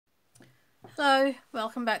Hello,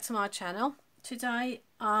 welcome back to my channel. Today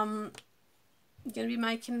I'm going to be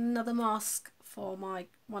making another mask for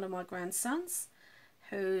one of my grandsons,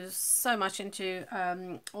 who's so much into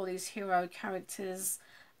all these hero characters,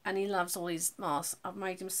 and he loves all these masks. I've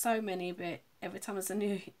made him so many, but every time there's a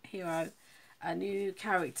new hero, a new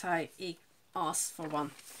character, he asks for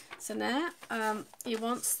one. So now he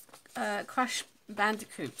wants Crash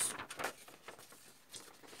Bandicoot.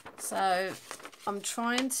 So I'm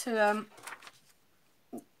trying to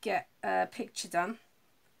get a picture done.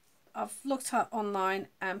 I've looked up online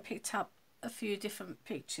and picked up a few different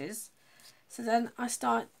pictures. So then I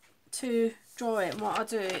start to draw it, and what I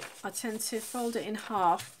do, I tend to fold it in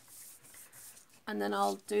half and then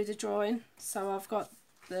I'll do the drawing so I've got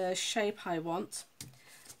the shape I want.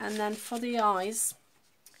 And then for the eyes,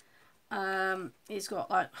 he's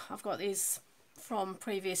got I've got these from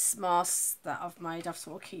previous masks that I've made. I've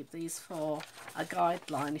sort of keep these for a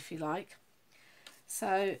guideline, if you like.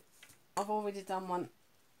 So I've already done one.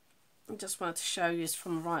 I just wanted to show you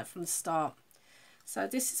right from the start. So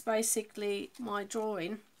this is basically my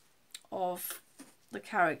drawing of the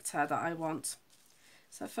character that I want.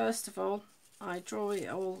 So first of all, I draw it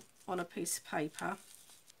all on a piece of paper.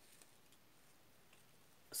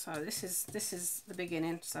 So this is the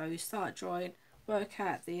beginning. So you start drawing, work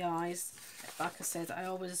out the eyes. Like I said, I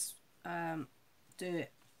always do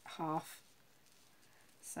it half.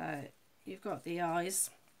 So you've got the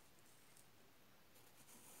eyes,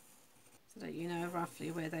 so that you know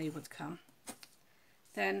roughly where they would come.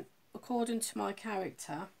 Then, according to my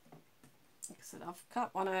character, like I said, I've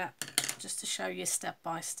cut one out just to show you step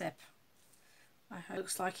by step. It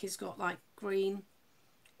looks like he's got like green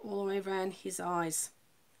all the way around his eyes.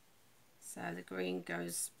 So the green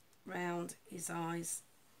goes round his eyes,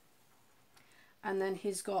 and then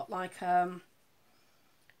he's got like a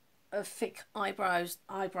thick eyebrows.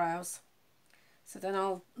 So then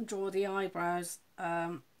I'll draw the eyebrows,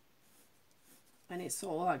 and it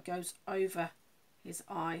sort of like goes over his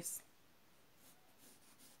eyes.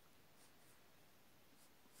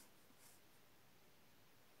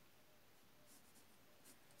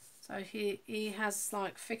 So he has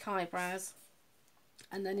like thick eyebrows,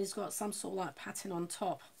 and then he's got some sort of like pattern on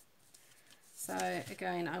top. So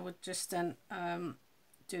again, I would just then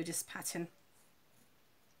do this pattern,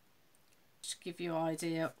 just give you an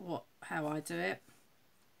idea how I do it.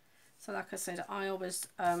 So like I said, I always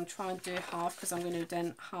try and do half, because I'm going to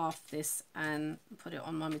then half this and put it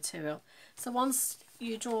on my material. So once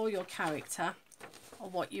you draw your character or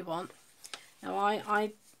what you want, now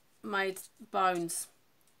I made bones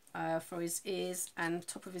for his ears and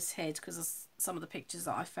top of his head, because of some of the pictures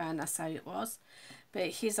that I found, that's how it was. But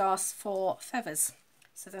he's asked for feathers,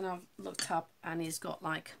 so then I've looked up and he's got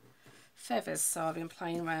like feathers, so I've been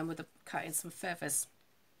playing around with cutting some feathers.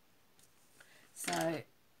 So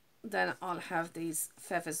then I'll have these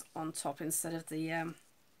feathers on top instead of the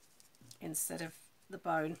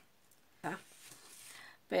bone.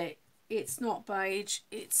 But it's not beige,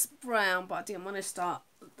 it's brown, but I didn't want to start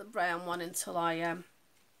the brown one until I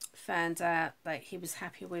found out that he was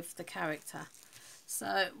happy with the character.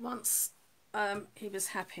 So once he was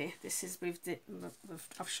happy,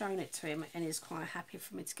 I've shown it to him, and he's quite happy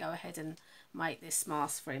for me to go ahead and make this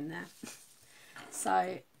mask for him now.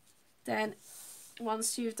 So then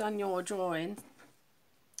once you've done your drawing,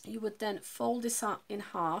 you would then fold this up in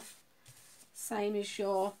half, same as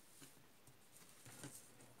you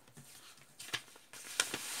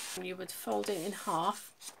would fold it in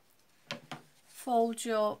half, fold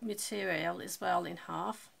your material as well in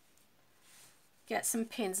half, get some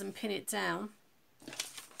pins and pin it down,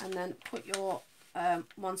 and then put your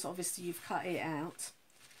once obviously you've cut it out,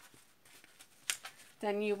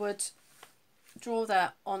 then you would draw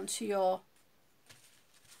that onto your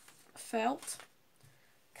felt,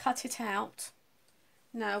 cut it out.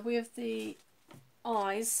 Now with the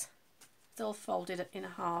eyes still folded in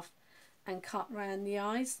half, and cut round the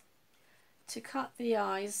eyes. To cut the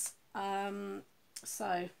eyes,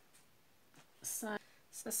 so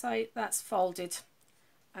say that's folded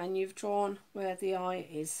and you've drawn where the eye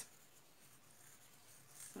is.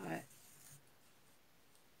 Right,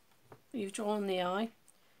 you've drawn the eye,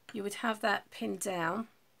 you would have that pinned down,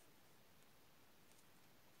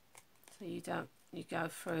 so you go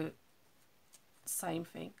through the same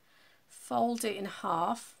thing, fold it in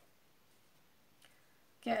half,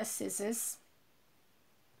 get a scissors,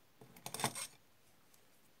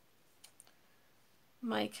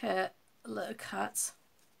 make a little cut.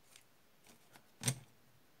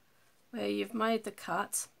 Where you've made the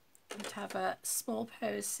cut, you'd have a small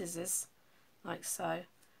pair of scissors like so,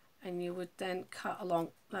 and you would then cut along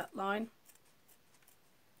that line.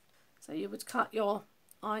 So you would cut your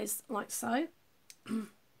eyes like so,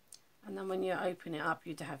 and then when you open it up,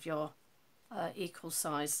 you'd have your equal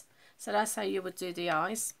size. So that's how you would do the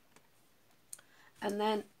eyes. And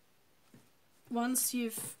then once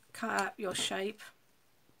you've cut out your shape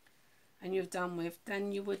and you've done with,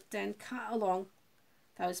 then you would then cut along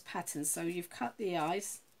those patterns. So you've cut the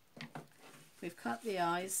eyes, we've cut the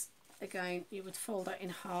eyes again. You would fold it in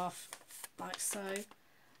half like so.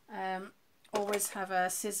 Always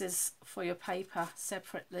have scissors for your paper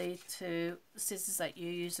separately to scissors that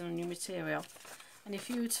you use on your material. And if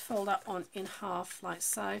you were to fold that on in half like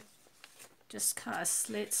so, just cut a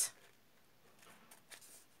slit,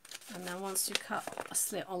 and then once you cut a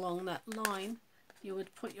slit along that line, you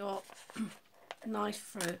would put your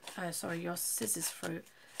knife through, your scissors through,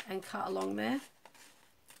 and cut along there.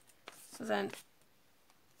 So then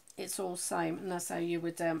it's all same, and that's how you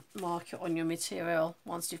would mark it on your material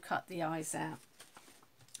once you've cut the eyes out.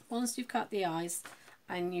 Once you've cut the eyes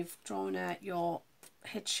and you've drawn out your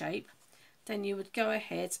head shape, then you would go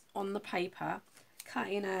ahead on the paper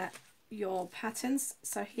cutting out your patterns.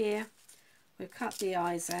 So here we've cut the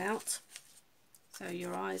eyes out, so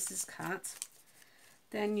your eyes is cut.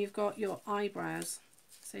 Then you've got your eyebrows,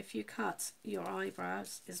 so if you cut your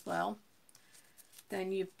eyebrows as well,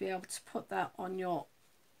 then you'd be able to put that on your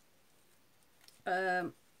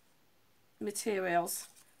materials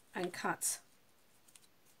and cut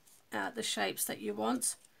out the shapes that you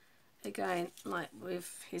want, again like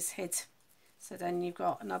with his head. So then you've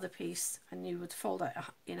got another piece, and you would fold it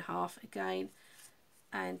in half again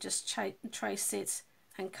and just trace it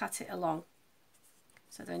and cut it along.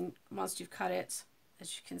 So then once you've cut it,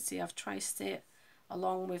 as you can see, I've traced it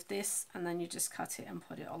along with this, and then you just cut it and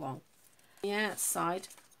put it along. The outside,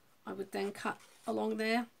 I would then cut along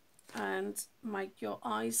there and make your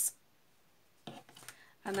eyes,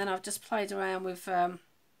 and then I've just played around with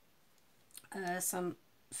some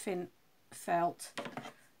thin felt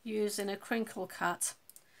using a crinkle cut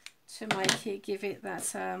to make it, give it that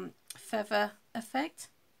feather effect.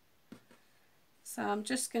 So I'm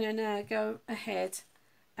just going to now go ahead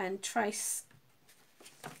and trace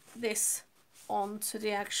this onto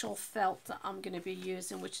the actual felt that I'm going to be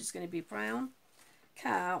using, which is going to be brown.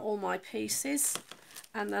 Cut out all my pieces,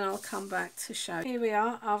 and then I'll come back to show. Here we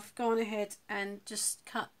are. I've gone ahead and just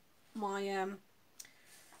cut my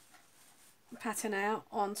pattern out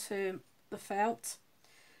onto the felt.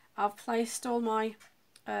 I've placed all my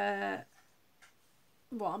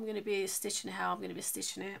what I'm going to be stitching, how I'm going to be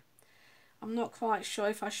stitching it. I'm not quite sure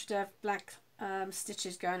if I should have black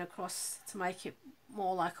stitches going across to make it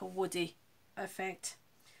more like a woody effect.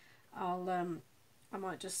 I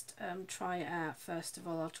might just try it out first of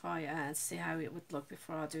all. I'll try it out and see how it would look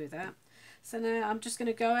before I do that. So now I'm just going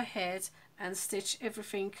to go ahead and stitch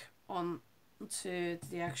everything on to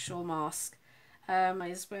the actual mask.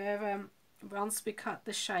 Is where once we cut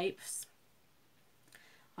the shapes,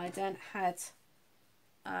 I then had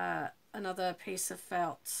another piece of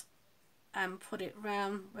felt and put it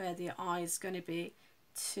round where the eye is going to be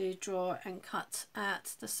to draw and cut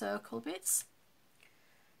out the circle bits.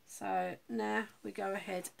 So now we go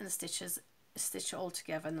ahead and stitch it all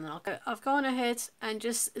together, and then I've gone ahead and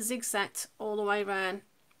just zigzagged all the way around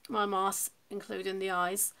my mask, including the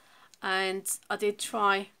eyes, and I did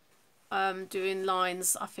try doing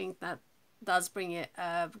lines. I think that does bring it,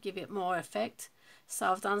 give it more effect.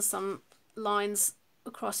 So I've done some lines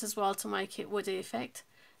across as well to make it woody effect,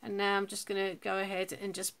 and now I'm just going to go ahead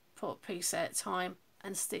and just put a piece at a time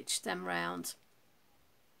and stitch them round.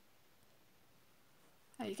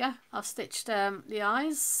 There you go. I've stitched the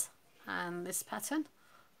eyes and this pattern,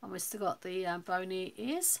 and we've still got the bony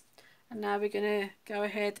ears, and now we're going to go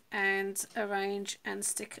ahead and arrange and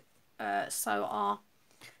stick sew our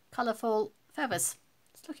colourful feathers.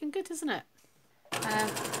 It's looking good, isn't it?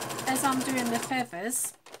 As I'm doing the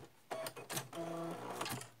feathers,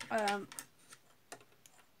 I'll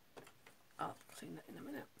clean that in a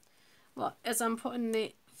minute. Well, as I'm putting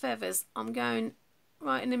the feathers, I'm going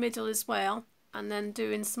right in the middle as well, and then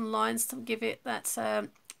doing some lines to give it that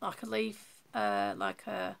like a leaf, like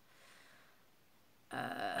a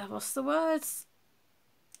what's the words?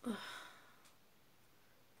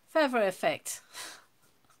 Feather effect.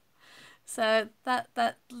 So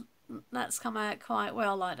that's come out quite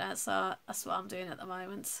well like that. So that's what I'm doing at the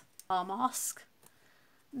moment. Our mask.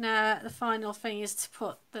 Now the final thing is to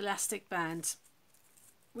put the elastic band.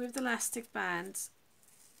 With the elastic band,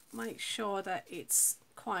 make sure that it's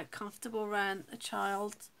quite comfortable around a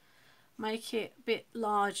child. Make it a bit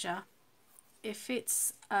larger. If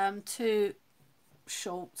it's too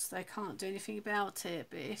short, they can't do anything about it,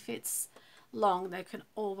 but if it's long, they can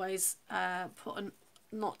always put a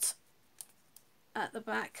knot at the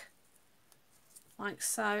back like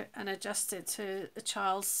so, and adjust it to the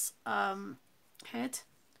child's head.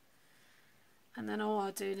 And then all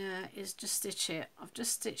I do now is just stitch it. I've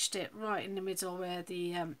just stitched it right in the middle where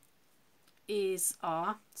the ears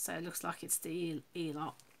are, so it looks like it's the ear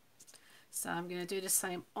lock. So I'm going to do the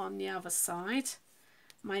same on the other side,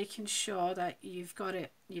 making sure that you've got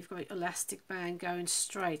your elastic band going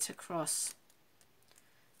straight across.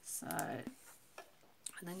 So,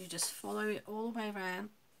 and then you just follow it all the way around,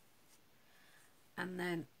 and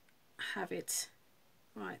then have it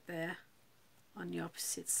right there on the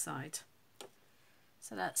opposite side.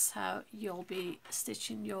 So that's how you'll be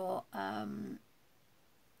stitching your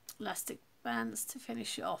elastic bands to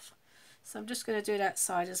finish it off. So I'm just going to do that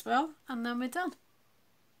side as well, and then we're done.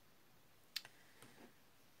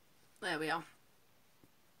 There we are.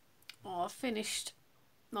 Our finished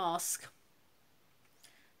mask.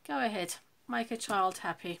 Go ahead, make a child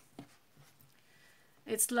happy.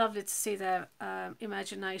 It's lovely to see their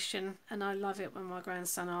imagination, and I love it when my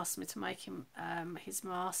grandson asks me to make him his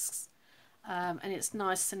masks. And it's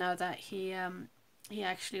nice to know that he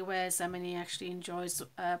actually wears them and he actually enjoys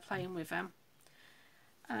playing with them.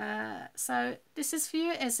 So this is for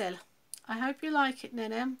you, EZEL. I hope you like it,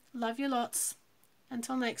 Nene. Love you lots.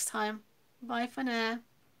 Until next time. Bye for now.